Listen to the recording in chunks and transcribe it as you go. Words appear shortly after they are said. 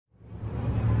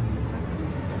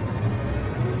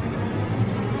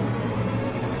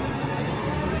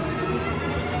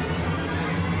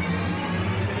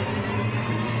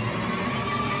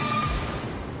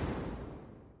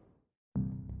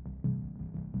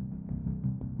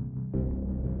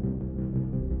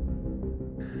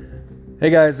Hey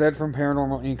guys, Ed from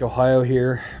Paranormal Inc. Ohio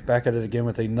here, back at it again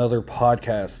with another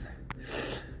podcast.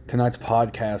 Tonight's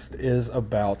podcast is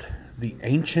about the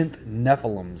ancient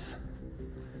Nephilims.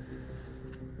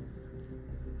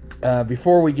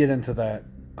 Before we get into that,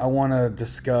 I want to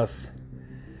discuss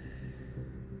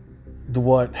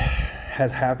what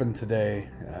has happened today.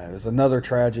 It was another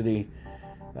tragedy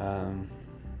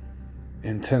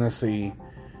in Tennessee,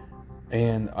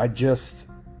 and I just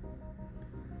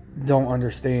don't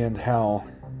understand how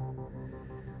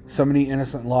so many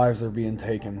innocent lives are being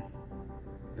taken,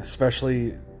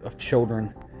 especially of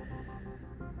children.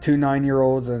 2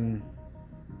 9-year-olds and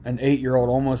an 8-year-old,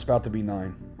 almost about to be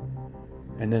 9,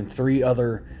 and then 3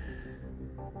 other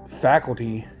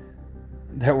faculty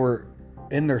that were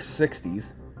in their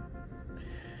 60s,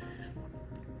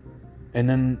 and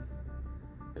then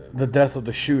the death of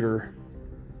the shooter.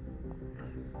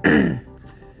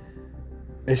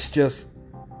 It's just,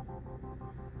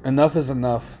 enough is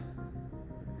enough.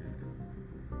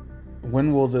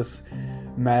 When will this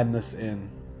madness end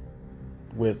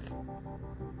with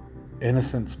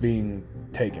innocents being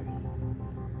taken?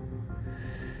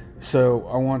 So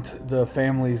I want the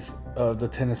families of the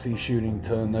Tennessee shooting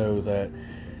to know that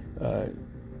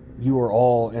you are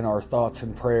all in our thoughts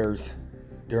and prayers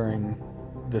during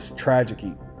this tragic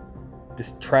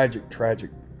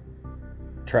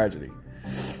tragedy.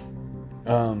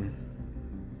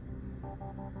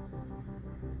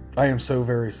 I am so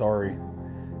very sorry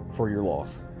for your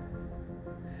loss.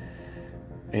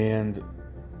 And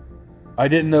I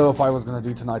didn't know if I was going to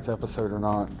do tonight's episode or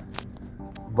not,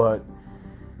 but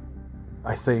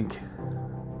I think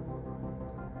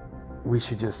we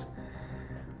should just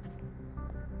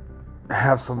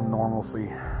have some normalcy.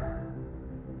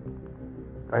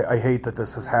 I hate that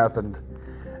this has happened,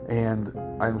 and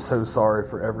I'm so sorry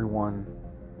for everyone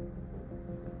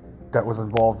that was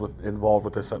involved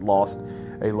with this, that lost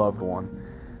a loved one.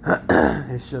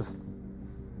 It's just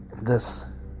this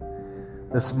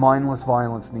mindless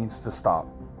violence needs to stop.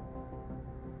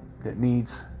 It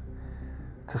needs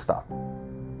to stop.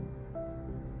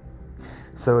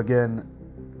 So again,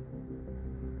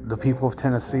 the people of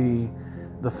Tennessee,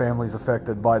 the families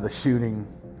affected by the shooting,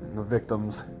 and the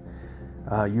victims,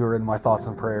 you are in my thoughts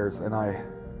and prayers, and I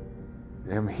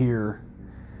am here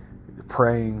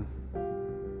praying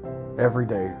every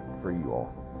day for you all.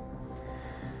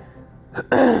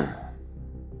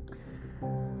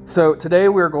 So today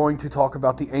we're going to talk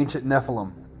about the ancient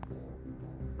Nephilim.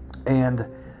 And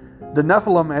the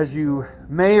Nephilim, as you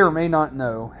may or may not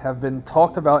know, have been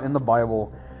talked about in the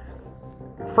Bible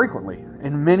frequently.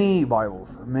 In many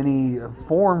Bibles, many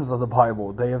forms of the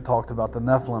Bible, they have talked about the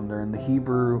Nephilim. They're in the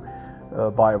Hebrew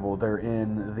Bible. They're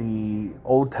in the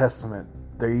Old Testament.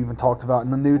 They're even talked about in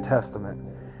the New Testament.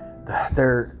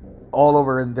 They're all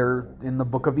over, and they're in the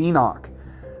book of Enoch.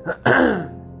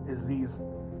 Is these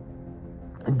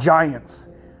giants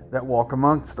that walk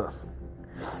amongst us.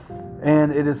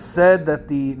 And it is said that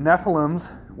the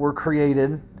Nephilims were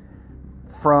created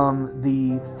from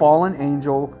the fallen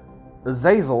angel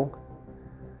Azazel,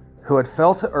 who had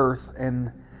fell to earth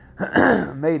and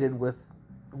mated with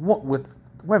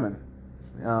women.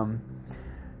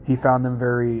 He found them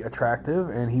very attractive,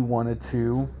 and he wanted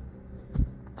to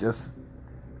just,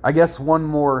 I guess, one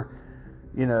more,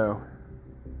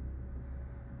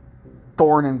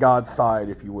 thorn in God's side,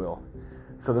 if you will.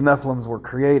 So the Nephilims were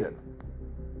created.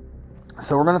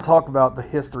 So we're going to talk about the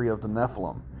history of the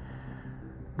Nephilim.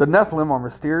 The Nephilim are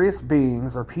mysterious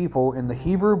beings or people in the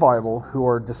Hebrew Bible who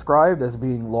are described as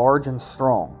being large and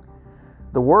strong.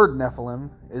 The word Nephilim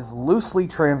is loosely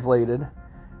translated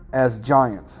as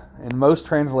giants in most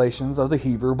translations of the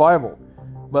Hebrew Bible,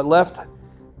 but left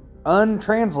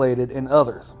untranslated in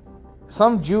others.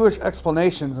 Some Jewish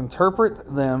explanations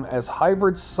interpret them as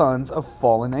hybrid sons of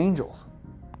fallen angels.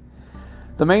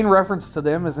 The main reference to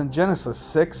them is in Genesis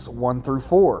 6,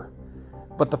 1-4,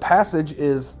 but the passage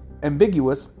is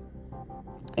ambiguous,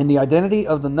 and the identity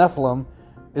of the Nephilim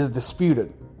is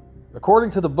disputed. According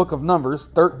to the book of Numbers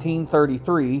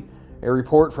 13:33, a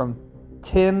report from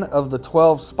 10 of the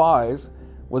 12 spies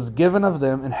was given of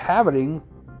them inhabiting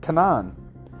Canaan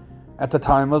at the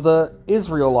time of the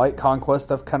Israelite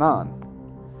conquest of Canaan.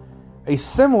 A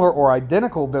similar or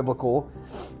identical biblical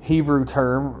Hebrew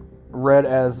term read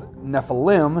as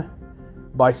Nephilim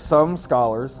by some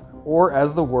scholars, or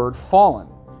as the word fallen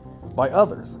by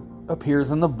others, appears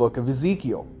in the book of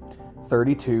Ezekiel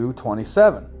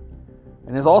 32:27,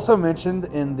 and is also mentioned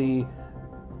in the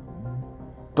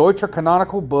Deutsche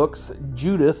Canonical books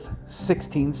Judith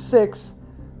 16:6,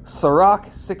 Sirach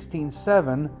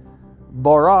 16:7,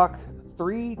 Baruch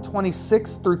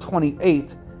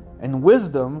 3:26-28, and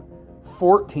Wisdom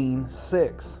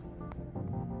 14:6.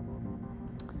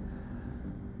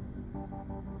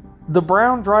 The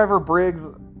Brown Driver Briggs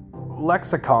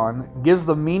lexicon gives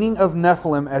the meaning of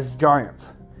Nephilim as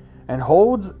giants and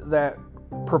holds that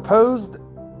proposed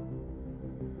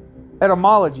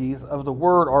etymologies of the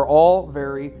word are all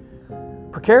very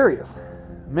precarious.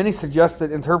 Many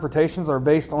suggested interpretations are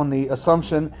based on the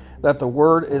assumption that the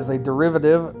word is a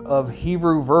derivative of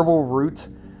Hebrew verbal root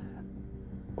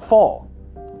fall.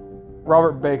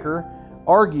 Robert Baker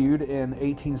argued in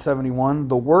 1871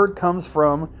 the word comes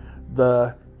from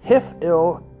the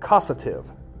hifil causative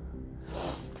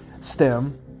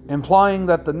stem, implying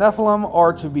that the Nephilim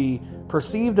are to be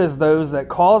perceived as those that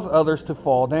cause others to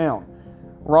fall down.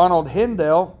 Ronald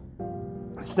Hindell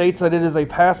states that it is a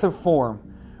passive form,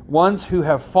 ones who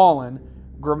have fallen,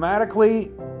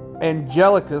 grammatically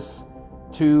angelicus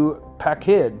to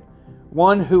pakid,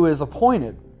 one who is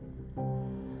appointed,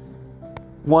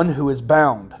 one who is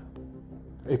bound,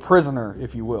 a prisoner,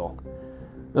 if you will.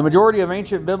 The majority of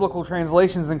ancient biblical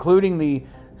translations, including the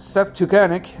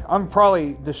Septuagint, I'm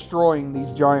probably destroying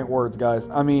these giant words, guys.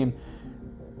 I mean,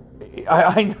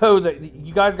 I know that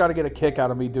you guys got to get a kick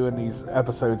out of me doing these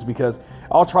episodes because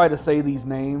I'll try to say these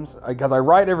names because I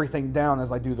write everything down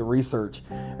as I do the research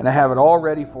and I have it all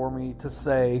ready for me to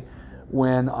say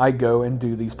when I go and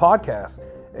do these podcasts.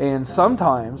 And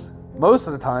sometimes, most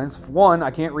of the times, one,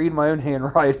 I can't read my own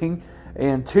handwriting,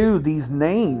 and two, these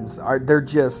names they're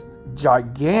just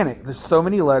gigantic. There's so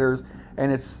many letters and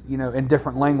it's, in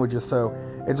different languages, so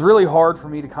it's really hard for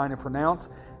me to kind of pronounce,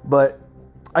 but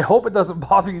I hope it doesn't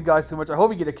bother you guys too much. I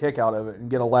hope you get a kick out of it and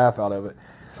get a laugh out of it.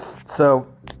 So,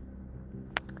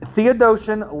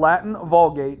 Theodosian Latin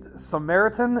Vulgate,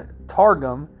 Samaritan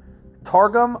Targum,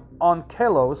 Targum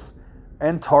Onkelos,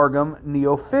 and Targum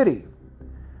Neophiti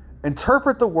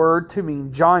interpret the word to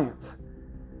mean giants.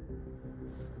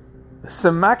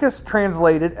 Symmachus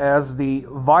translated as the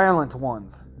violent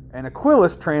ones, and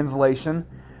Aquila's translation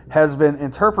has been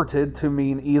interpreted to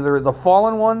mean either the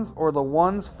fallen ones or the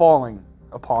ones falling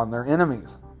upon their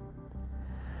enemies.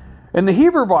 In the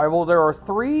Hebrew Bible, there are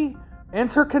 3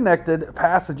 interconnected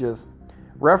passages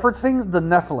referencing the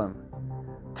Nephilim.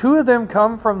 2 of them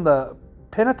come from the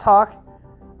Pentateuch.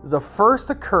 The first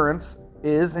occurrence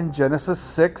is in Genesis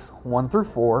 6,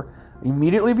 1-4,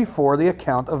 immediately before the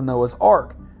account of Noah's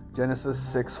Ark. Genesis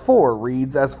 6:4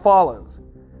 reads as follows: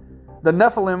 The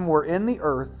Nephilim were in the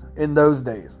earth in those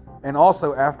days, and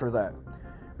also after that,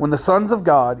 when the sons of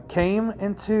God came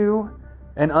into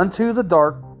and unto the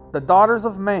daughters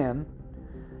of man,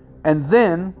 and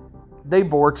then they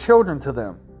bore children to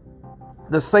them.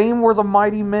 The same were the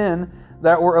mighty men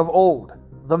that were of old,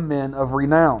 the men of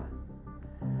renown.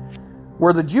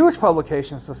 Where the Jewish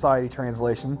Publication Society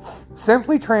translation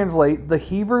simply translate the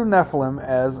Hebrew Nephilim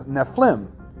as Nephilim.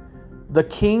 The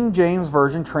King James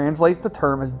Version translates the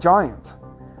term as giants.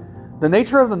 The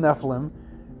nature of the Nephilim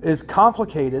is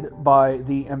complicated by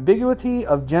the ambiguity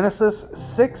of Genesis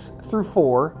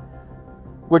 6-4,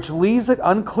 which leaves it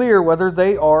unclear whether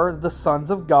they are the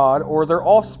sons of God or their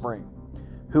offspring,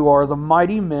 who are the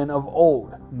mighty men of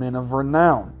old, men of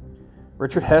renown.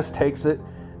 Richard Hess takes it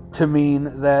to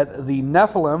mean that the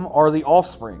Nephilim are the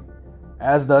offspring,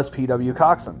 as does P.W.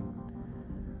 Coxon.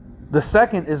 The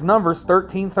second is Numbers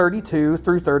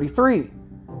 13:32-33,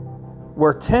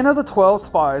 where 10 of the 12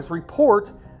 spies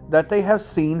report that they have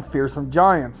seen fearsome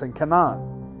giants in Canaan.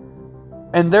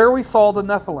 And there we saw the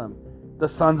Nephilim, the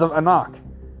sons of Anak,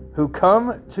 who came from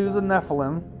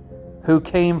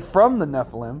the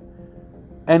Nephilim,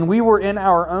 and we were in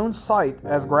our own sight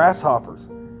as grasshoppers,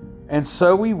 and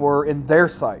so we were in their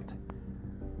sight.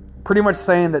 Pretty much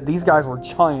saying that these guys were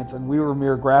giants and we were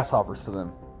mere grasshoppers to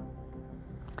them.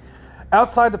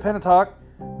 Outside the Pentateuch,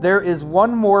 there is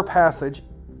one more passage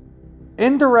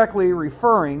indirectly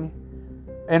referring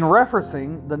and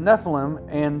referencing the Nephilim,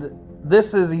 and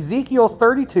this is Ezekiel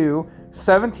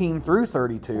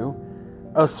 32:17-32.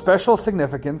 Of special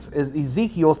significance is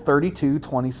Ezekiel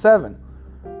 32:27,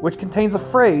 which contains a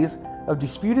phrase of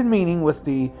disputed meaning with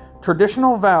the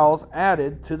traditional vowels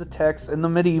added to the text in the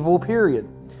medieval period.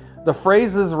 The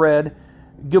phrase is read,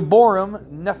 Geborim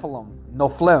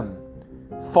Nephilim,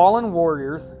 fallen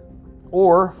warriors,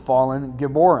 or fallen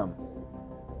Geborim.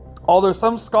 Although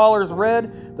some scholars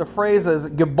read the phrase as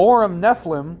Geborim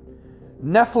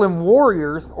Nephilim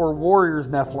warriors, or warriors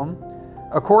Nephilim,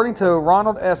 according to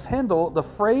Ronald S. Hindell, the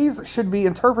phrase should be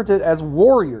interpreted as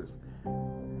warriors.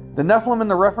 The Nephilim in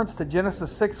the reference to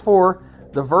Genesis 6:4,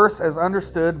 the verse as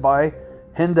understood by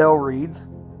Hindell reads,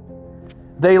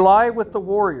 They lie with the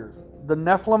warriors, the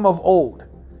Nephilim of old,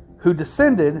 who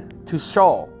descended to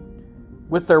Shaul,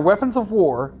 with their weapons of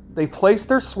war, they placed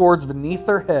their swords beneath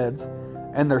their heads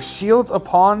and their shields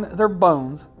upon their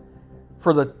bones,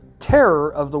 for the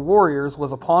terror of the warriors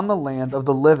was upon the land of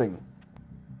the living.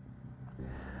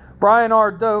 Brian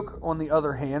R. Doak, on the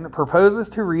other hand, proposes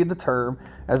to read the term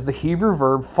as the Hebrew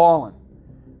verb fallen,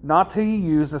 not to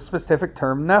use the specific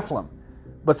term Nephilim,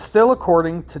 but still,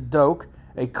 according to Doak,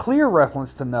 a clear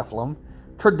reference to Nephilim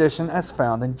tradition as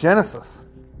found in Genesis.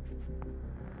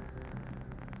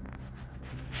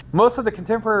 Most of the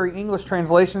contemporary English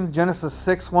translations, Genesis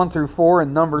 6:1-4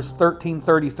 and Numbers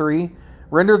 13:33,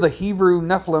 render the Hebrew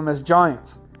Nephilim as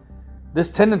giants. This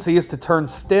tendency is to turn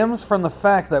stems from the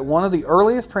fact that one of the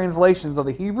earliest translations of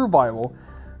the Hebrew Bible,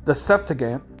 the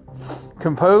Septuagint,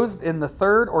 composed in the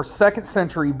 3rd or 2nd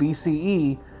century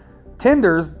BCE,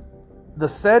 tenders the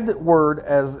said word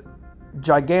as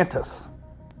gigantus.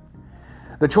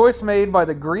 The choice made by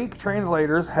the Greek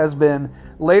translators has been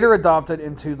later adopted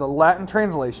into the Latin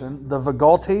translation, the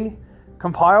Vulgate,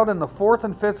 compiled in the 4th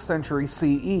and 5th century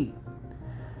CE,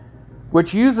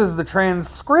 which uses the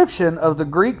transcription of the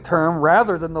Greek term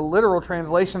rather than the literal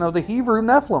translation of the Hebrew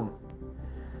Nephilim.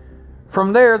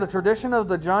 From there, the tradition of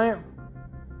the giant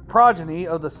progeny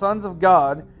of the sons of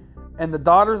God and the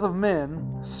daughters of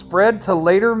men spread to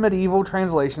later medieval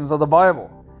translations of the Bible.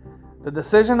 The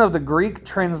decision of the Greek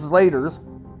translators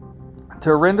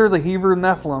to render the Hebrew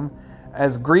Nephilim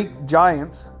as Greek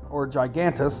giants or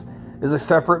gigantus is a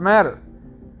separate matter.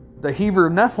 The Hebrew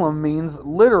Nephilim means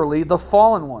literally the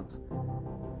fallen ones,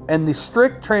 and the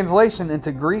strict translation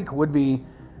into Greek would be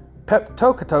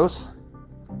peptokatos,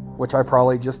 which I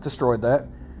probably just destroyed that,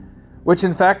 which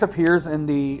in fact appears in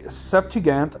the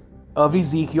Septuagint of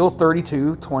Ezekiel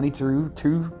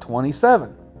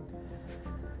 32:20-27.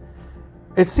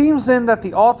 It seems then that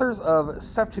the authors of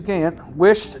Septuagint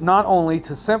wished not only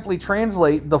to simply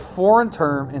translate the foreign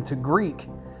term into Greek,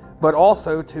 but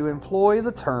also to employ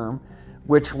the term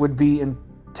which would be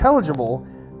intelligible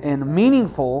and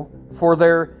meaningful for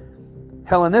their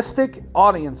Hellenistic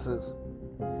audiences.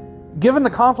 Given the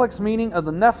complex meaning of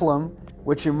the Nephilim,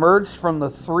 which emerged from the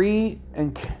 3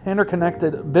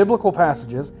 interconnected biblical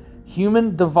passages,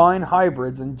 human divine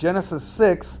hybrids in Genesis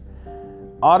 6,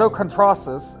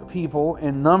 autochthonous people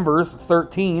in Numbers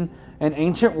 13, and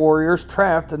ancient warriors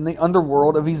trapped in the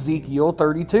underworld of Ezekiel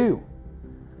 32.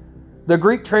 The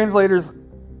Greek translators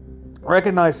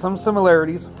recognize some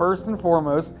similarities. First and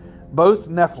foremost, both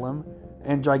Nephilim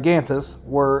and Gigantus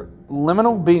were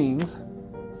liminal beings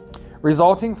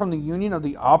resulting from the union of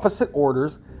the opposite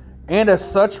orders, and as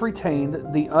such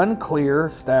retained the unclear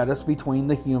status between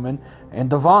the human and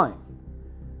divine.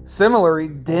 Similarly,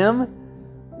 dim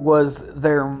was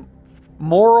their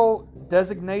moral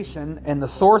designation, and the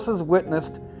sources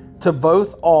witnessed to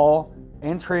both awe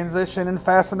and transition and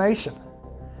fascination,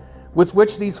 with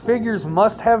which these figures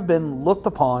must have been looked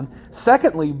upon.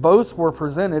 Secondly, both were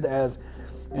presented as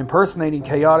impersonating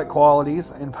chaotic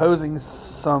qualities and posing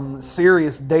some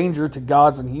serious danger to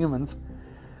gods and humans.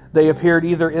 They appeared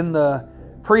either in the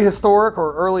prehistoric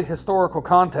or early historical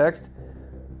context,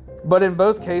 but in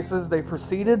both cases they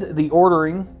preceded the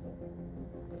ordering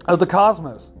of the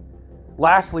cosmos.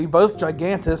 Lastly, both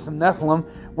Gigantus and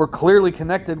Nephilim were clearly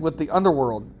connected with the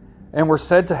underworld and were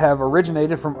said to have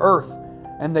originated from Earth,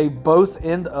 and they both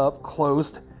end up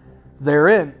closed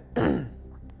therein.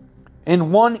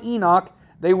 In 1 Enoch,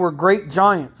 they were great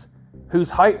giants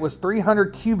whose height was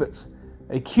 300 cubits,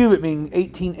 a cubit being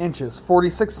 18 inches,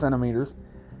 46 centimeters.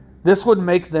 This would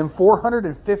make them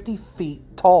 450 feet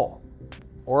tall,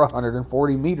 or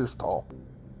 140 meters tall.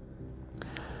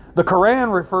 The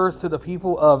Quran refers to the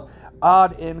people of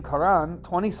Ad in Quran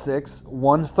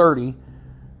 26:130,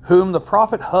 whom the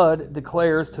prophet Hud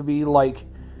declares to be like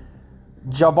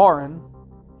Jabaran.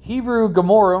 Hebrew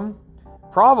Gemorim,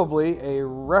 probably a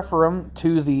reference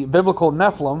to the biblical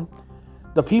Nephilim.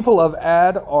 The people of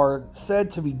Ad are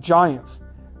said to be giants,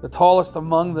 the tallest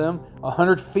among them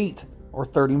 100 feet or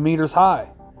 30 meters high.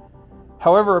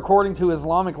 However, according to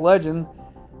Islamic legend,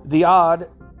 the Ad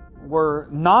were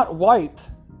not wiped,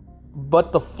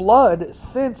 but the flood,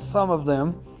 since some of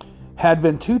them had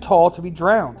been too tall to be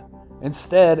drowned.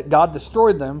 Instead, God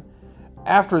destroyed them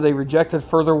after they rejected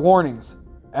further warnings.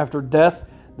 After death,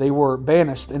 they were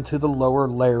banished into the lower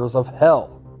layers of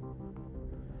hell.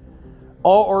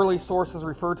 All early sources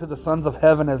refer to the sons of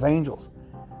heaven as angels,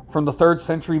 from the 3rd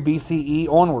century BCE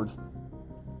onwards.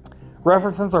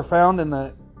 References are found in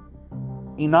the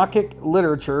Enochic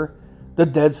literature, the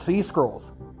Dead Sea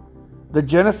Scrolls, the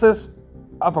Genesis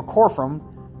Apocryphum,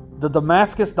 the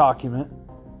Damascus document,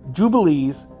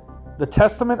 Jubilees, the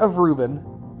Testament of Reuben,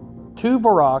 2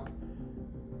 Barak,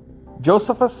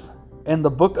 Josephus, and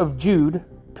the Book of Jude.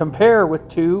 Compare with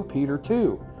 2 Peter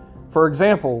 2, For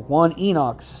example, 1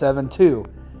 Enoch 7:2.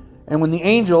 And when the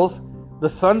angels, the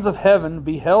sons of heaven,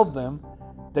 beheld them,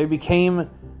 they became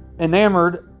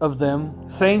enamored of them,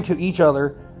 saying to each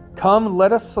other, Come,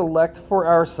 let us select for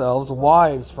ourselves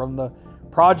wives from the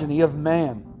progeny of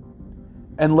man,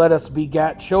 and let us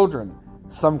begat children.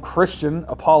 Some Christian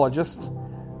apologists,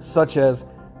 such as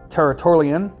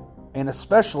Tertullian and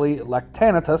especially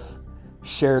Lactantius,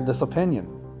 shared this opinion.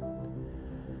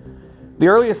 The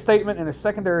earliest statement in a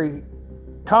secondary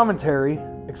commentary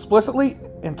explicitly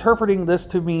interpreting this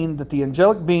to mean that the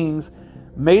angelic beings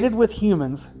mated with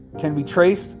humans can be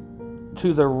traced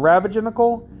to the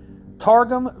rabbinical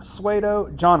Targum Pseudo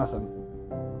Jonathan,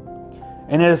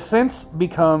 and it has since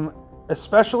become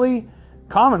especially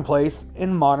commonplace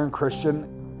in modern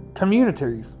Christian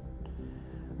communities.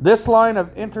 This line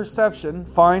of interception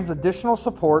finds additional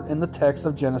support in the text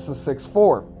of Genesis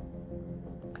 6:4,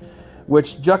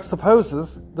 which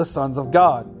juxtaposes the sons of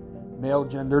God, male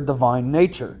gender, divine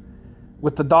nature,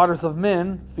 with the daughters of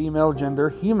men, female gender,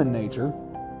 human nature.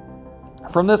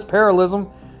 From this parallelism,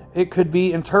 it could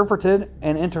be interpreted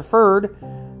and inferred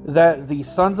that the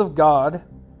sons of God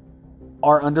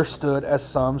are understood as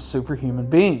some superhuman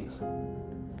beings.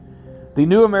 The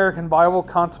New American Bible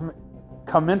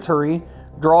Commentary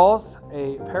draws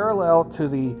a parallel to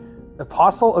the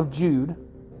Epistle of Jude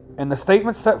and the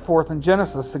statement set forth in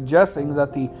Genesis, suggesting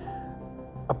that the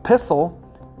epistle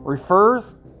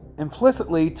refers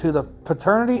implicitly to the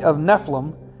paternity of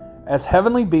Nephilim as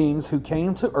heavenly beings who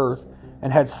came to earth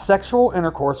and had sexual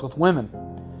intercourse with women.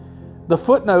 The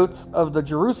footnotes of the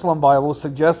Jerusalem Bible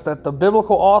suggest that the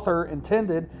biblical author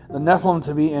intended the Nephilim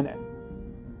to be an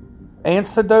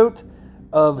antidote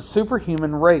of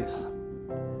superhuman race.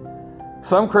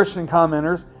 Some Christian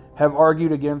commenters have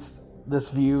argued against this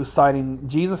view, citing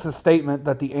Jesus' statement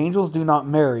that the angels do not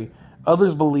marry.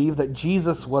 Others believe that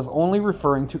Jesus was only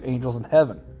referring to angels in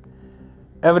heaven.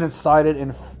 Evidence cited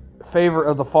in favor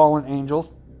of the fallen angels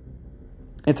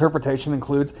interpretation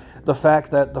includes the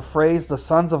fact that the phrase the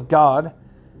sons of God,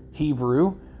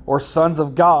 Hebrew, or sons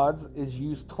of gods is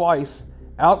used twice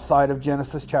outside of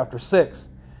Genesis chapter 6.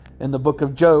 In the book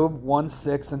of Job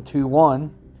 1:6 and 2:1,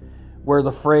 where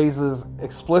the phrases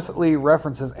explicitly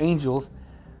references angels,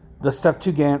 the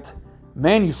Septuagint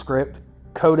manuscript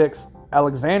Codex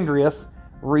Alexandrinus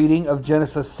reading of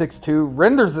Genesis 6:2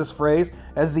 renders this phrase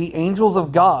as the angels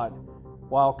of God,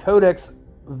 while Codex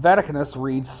Vaticanus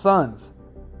reads sons.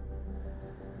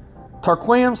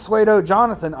 Tarquinian Pseudo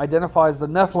Jonathan identifies the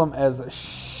Nephilim as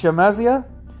Shemaziah,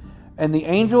 and the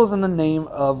angels in the name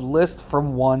of list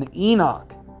from 1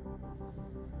 Enoch.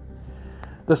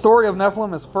 The story of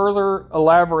Nephilim is further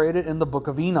elaborated in the Book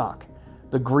of Enoch.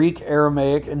 The Greek,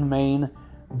 Aramaic, and Main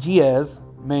Ge'ez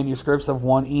manuscripts of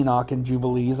 1 Enoch and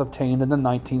Jubilees obtained in the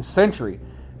 19th century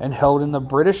and held in the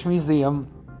British Museum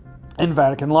and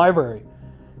Vatican Library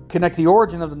connect the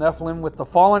origin of the Nephilim with the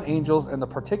fallen angels, and the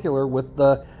particular with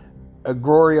the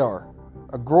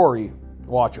Agrori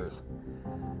watchers.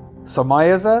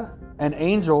 Samayaza, an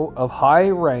angel of high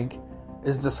rank,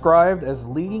 is described as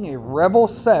leading a rebel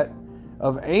set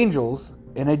of angels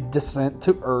in a descent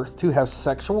to earth to have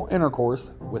sexual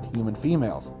intercourse with human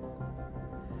females.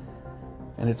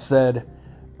 And it said,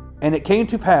 And it came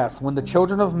to pass, when the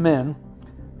children of men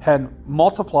had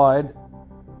multiplied,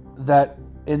 that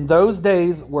in those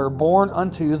days were born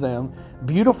unto them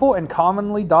beautiful and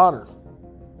comely daughters.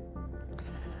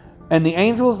 And the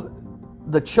angels,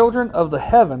 the children of the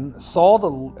heaven,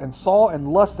 saw and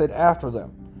lusted after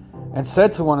them, and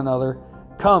said to one another,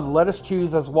 Come, let us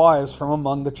choose as wives from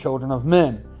among the children of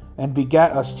men, and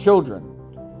begat us children.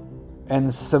 And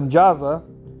Semjaza,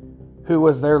 who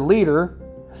was their leader,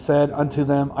 said unto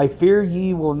them, I fear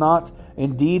ye will not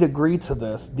indeed agree to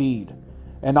this deed,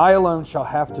 and I alone shall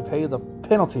have to pay the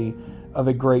penalty of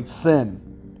a great sin.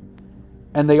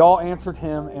 And they all answered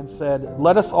him and said,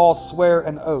 Let us all swear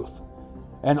an oath,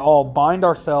 and all bind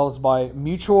ourselves by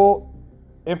mutual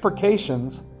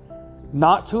imprecations,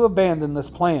 not to abandon this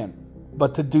plan,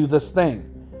 but to do this thing.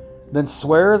 Then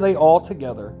swear they all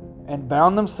together, and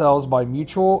bound themselves by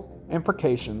mutual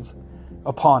imprecations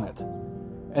upon it.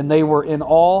 And they were in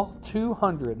all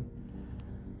 200,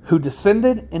 who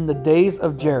descended in the days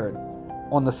of Jared,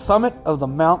 on the summit of the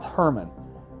Mount Hermon,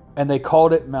 and they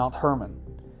called it Mount Hermon,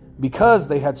 because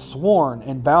they had sworn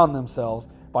and bound themselves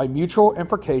by mutual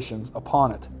imprecations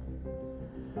upon it.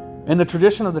 In the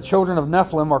tradition of the children of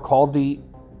Nephilim are called the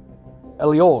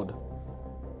Eliod,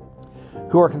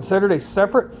 who are considered a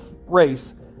separate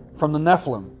race from the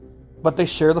Nephilim, but they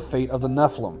share the fate of the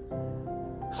Nephilim.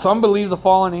 Some believe the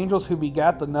fallen angels who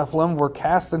begat the Nephilim were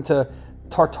cast into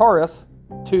Tartarus,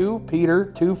 2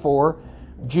 Peter 2:4,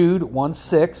 Jude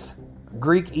 1:6,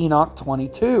 Greek Enoch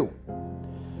 22.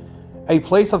 A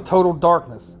place of total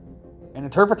darkness. An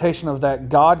interpretation of that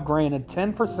God granted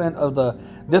 10% of the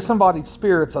disembodied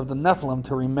spirits of the Nephilim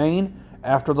to remain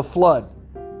after the flood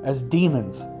as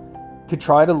demons to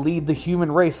try to lead the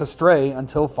human race astray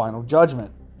until final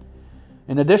judgment.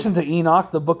 In addition to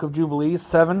Enoch, the Book of Jubilees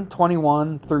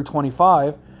 7:21 through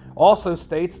 25 also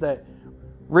states that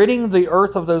ridding the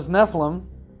earth of those Nephilim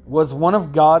was one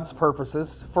of God's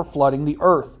purposes for flooding the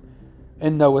earth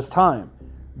in Noah's time.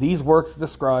 These works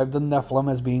describe the Nephilim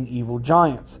as being evil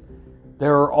giants.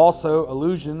 There are also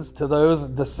allusions to those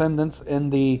descendants in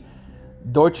the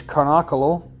Deutsche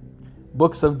Chronicle,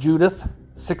 books of Judith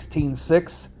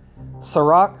 16:6,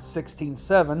 Sirach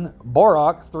 16:7,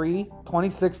 Baruch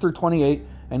 3:26 through 28,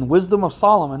 and Wisdom of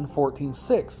Solomon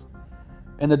 14:6.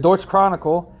 In the Deutsche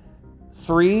Chronicle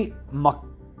 3,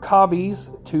 Maccabees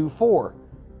 2:4.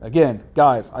 Again,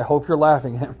 guys, I hope you're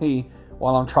laughing at me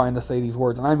while I'm trying to say these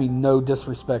words, and I mean no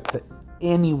disrespect to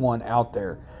anyone out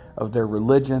there of their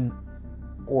religion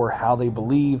or how they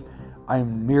believe. I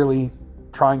am merely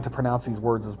trying to pronounce these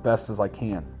words as best as I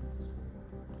can.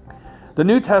 The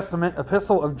New Testament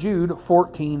Epistle of Jude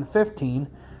 14:15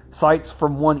 cites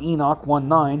from 1 Enoch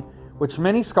 1:9, which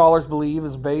many scholars believe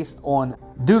is based on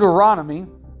Deuteronomy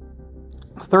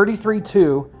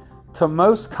 33:2. To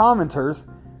most commenters,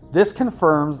 this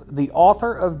confirms the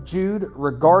author of Jude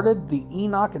regarded the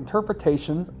Enoch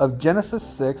interpretation of Genesis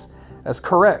 6 as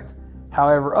correct.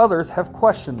 However, others have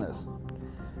questioned this.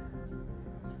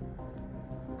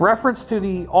 Reference to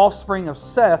the offspring of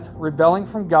Seth rebelling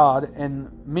from God and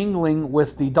mingling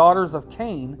with the daughters of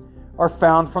Cain are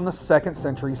found from the 2nd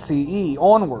century CE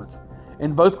onwards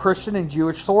in both Christian and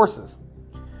Jewish sources.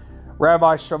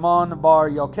 Rabbi Shimon bar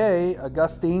Yochai,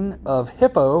 Augustine of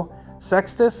Hippo,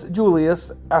 Sextus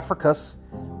Julius Africus,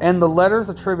 and the letters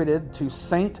attributed to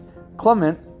Saint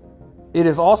Clement. It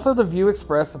is also the view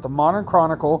expressed at the Modern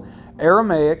Chronicle,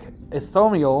 Aramaic,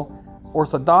 Ethiopial,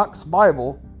 Orthodox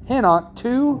Bible, Enoch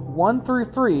 2:1 through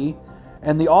 3,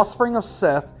 and the offspring of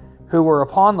Seth, who were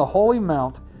upon the holy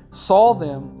mount, saw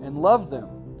them and loved them.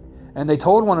 And they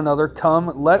told one another,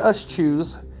 "Come, let us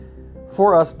choose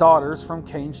for us daughters from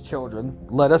Cain's children.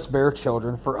 Let us bear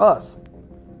children for us."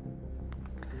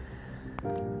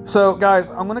 So, guys,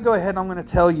 I'm going to go ahead and I'm going to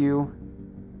tell you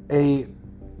a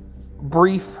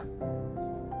brief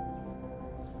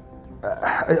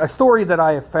a story that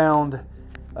I have found.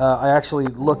 I actually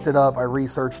looked it up, I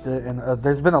researched it, and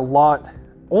there's been a lot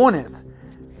on it.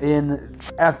 In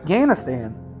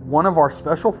Afghanistan, one of our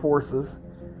special forces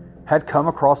had come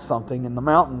across something in the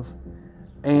mountains,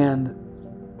 and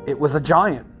it was a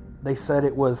giant. They said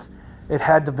it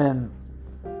had to have been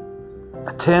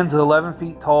 10 to 11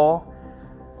 feet tall.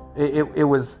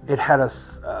 It had a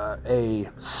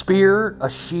spear, a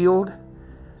shield,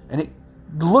 and it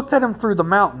looked at him through the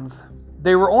mountains.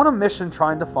 They were on a mission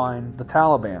trying to find the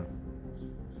Taliban.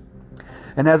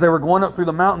 And as they were going up through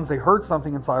the mountains, they heard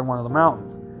something inside one of the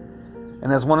mountains.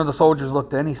 And as one of the soldiers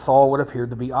looked in, he saw what appeared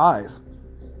to be eyes.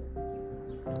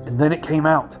 And then it came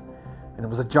out, and it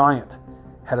was a giant,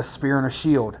 had a spear and a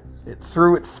shield. It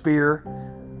threw its spear,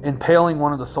 impaling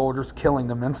one of the soldiers, killing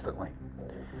them instantly.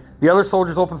 The other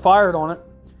soldiers opened fire on it,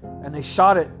 and they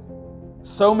shot it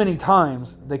so many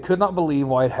times they could not believe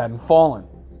why it hadn't fallen.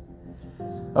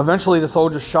 Eventually, the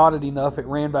soldiers shot it enough, it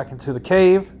ran back into the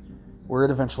cave, where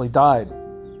it eventually died.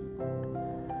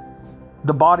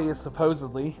 The body is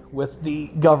supposedly with the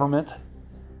government,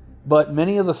 but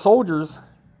many of the soldiers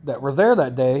that were there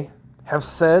that day have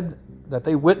said that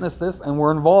they witnessed this and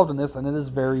were involved in this, and it is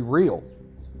very real.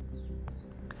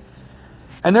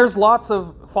 And there's lots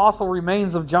of fossil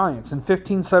remains of giants. In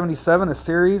 1577, a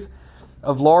series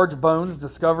of large bones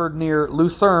discovered near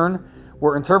Lucerne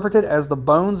were interpreted as the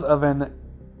bones of an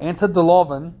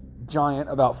antediluvian giant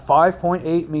about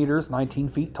 5.8 meters, 19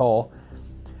 feet tall.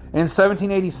 In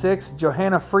 1786,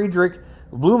 Johanna Friedrich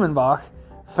Blumenbach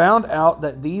found out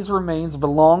that these remains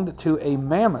belonged to a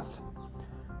mammoth.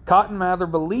 Cotton Mather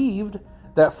believed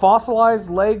that fossilized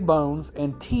leg bones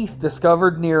and teeth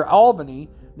discovered near Albany,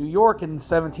 New York in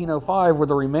 1705 were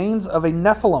the remains of a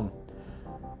Nephilim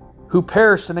who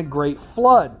perished in a great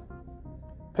flood.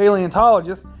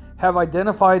 Paleontologists have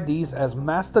identified these as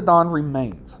mastodon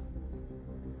remains.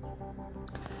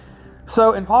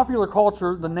 So, in popular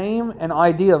culture, the name and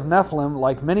idea of Nephilim,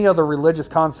 like many other religious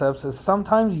concepts, is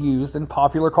sometimes used in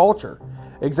popular culture.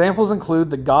 Examples include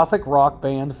the gothic rock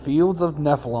band Fields of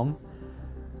Nephilim,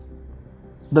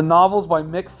 the novels by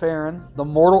Mick Farren, The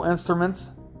Mortal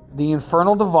Instruments, The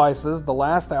Infernal Devices, The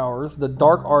Last Hours, The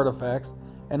Dark Artifacts,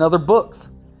 and other books.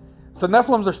 So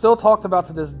Nephilims are still talked about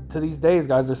to these days,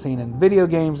 guys. They're seen in video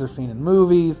games, they're seen in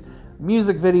movies,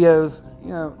 music videos,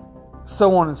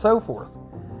 so on and so forth.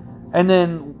 And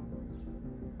then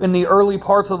in the early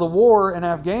parts of the war in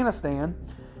Afghanistan,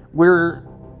 we're,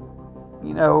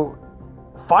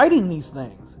 fighting these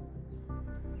things.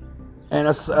 And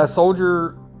a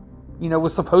soldier,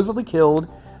 was supposedly killed,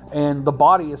 and the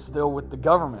body is still with the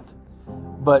government.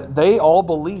 But they all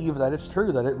believe that it's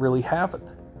true, that it really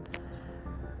happened.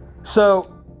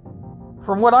 So,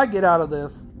 from what I get out of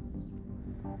this,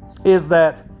 is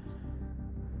that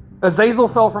Azazel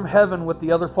fell from heaven with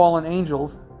the other fallen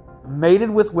angels, mated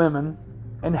with women,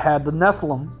 and had the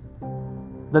Nephilim.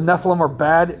 The Nephilim are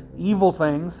bad, evil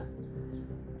things.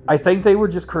 I think they were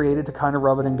just created to kind of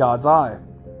rub it in God's eye,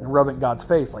 and rub it in God's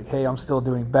face, like, hey, I'm still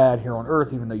doing bad here on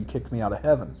earth, even though you kicked me out of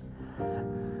heaven.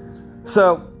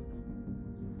 So,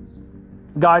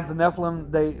 guys, the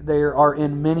Nephilim, they are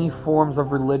in many forms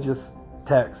of religious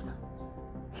text.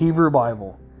 Hebrew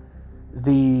Bible,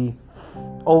 the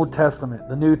Old Testament,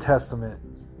 the New Testament,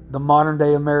 the modern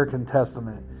day American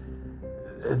Testament,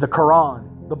 the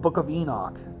Quran, the Book of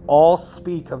Enoch, all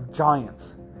speak of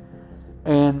giants.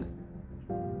 And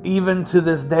even to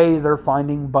this day, they're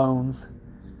finding bones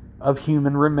of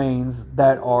human remains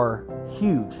that are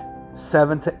huge,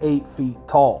 7 to 8 feet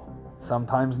tall,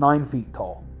 sometimes 9 feet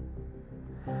tall.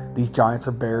 These giants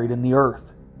are buried in the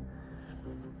earth.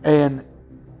 And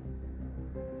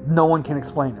no one can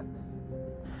explain it.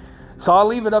 So I'll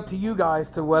leave it up to you guys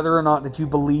to whether or not that you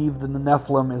believe that the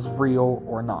Nephilim is real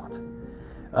or not.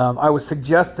 I was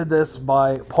suggested this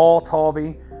by Paul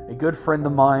Talby, a good friend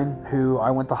of mine who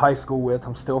I went to high school with.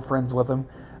 I'm still friends with him.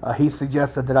 He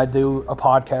suggested that I do a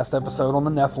podcast episode on the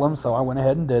Nephilim, so I went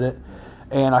ahead and did it.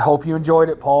 And I hope you enjoyed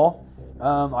it, Paul.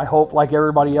 I hope, like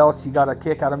everybody else, you got a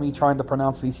kick out of me trying to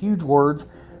pronounce these huge words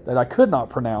that I could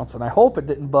not pronounce. And I hope it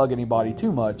didn't bug anybody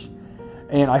too much.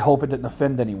 And I hope it didn't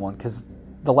offend anyone, because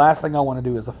the last thing I want to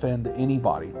do is offend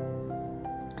anybody.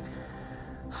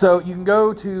 So you can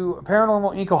go to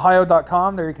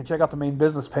ParanormalIncOhio.com. There you can check out the main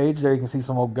business page. There you can see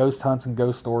some old ghost hunts and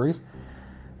ghost stories.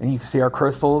 And you can see our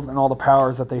crystals and all the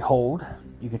powers that they hold.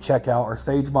 You can check out our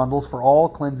sage bundles for all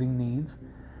cleansing needs.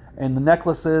 And the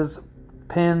necklaces,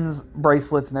 pins,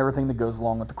 bracelets, and everything that goes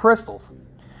along with the crystals.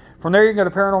 From there, you can go to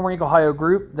Paranormal Inc. Ohio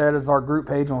group. That is our group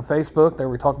page on Facebook. There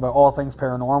we talk about all things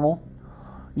paranormal.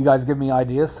 You guys give me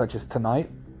ideas, such as tonight.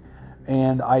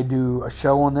 And I do a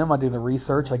show on them. I do the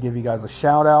research. I give you guys a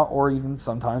shout out, or even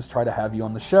sometimes try to have you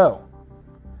on the show.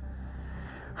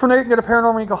 From there, you can go to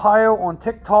Paranormal Inc. Ohio on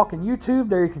TikTok and YouTube.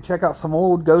 There you can check out some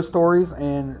old ghost stories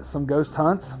and some ghost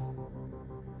hunts.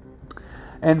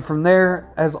 And from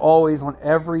there, as always, on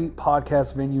every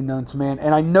podcast venue known to man.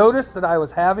 And I noticed that I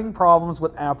was having problems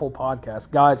with Apple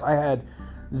Podcasts. Guys, I had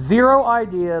zero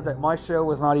idea that my show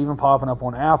was not even popping up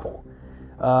on Apple.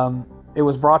 It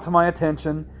was brought to my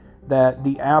attention that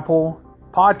the Apple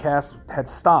Podcast had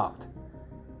stopped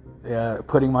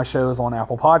putting my shows on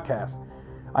Apple Podcasts.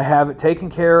 I have it taken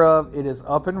care of. It is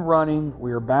up and running.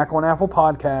 We are back on Apple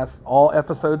Podcasts. All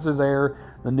episodes are there.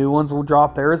 The new ones will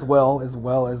drop there as well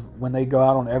as when they go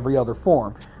out on every other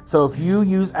form. So if you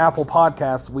use Apple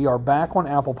Podcasts, we are back on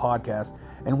Apple Podcasts,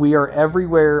 and we are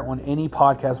everywhere on any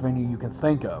podcast venue you can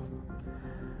think of.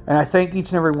 And I thank each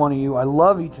and every one of you. I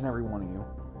love each and every one of you.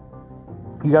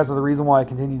 You guys are the reason why I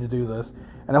continue to do this.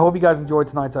 And I hope you guys enjoyed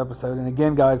tonight's episode. And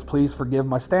again, guys, please forgive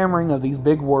my stammering of these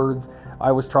big words.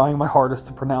 I was trying my hardest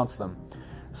to pronounce them.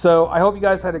 So I hope you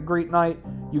guys had a great night.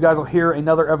 You guys will hear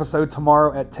another episode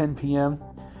tomorrow at 10 p.m.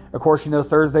 Of course,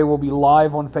 Thursday will be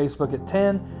live on Facebook at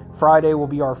 10. Friday will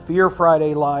be our Fear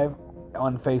Friday live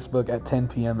on Facebook at 10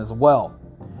 p.m. as well.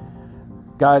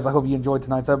 Guys, I hope you enjoyed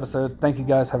tonight's episode. Thank you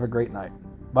guys. Have a great night.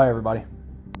 Bye, everybody.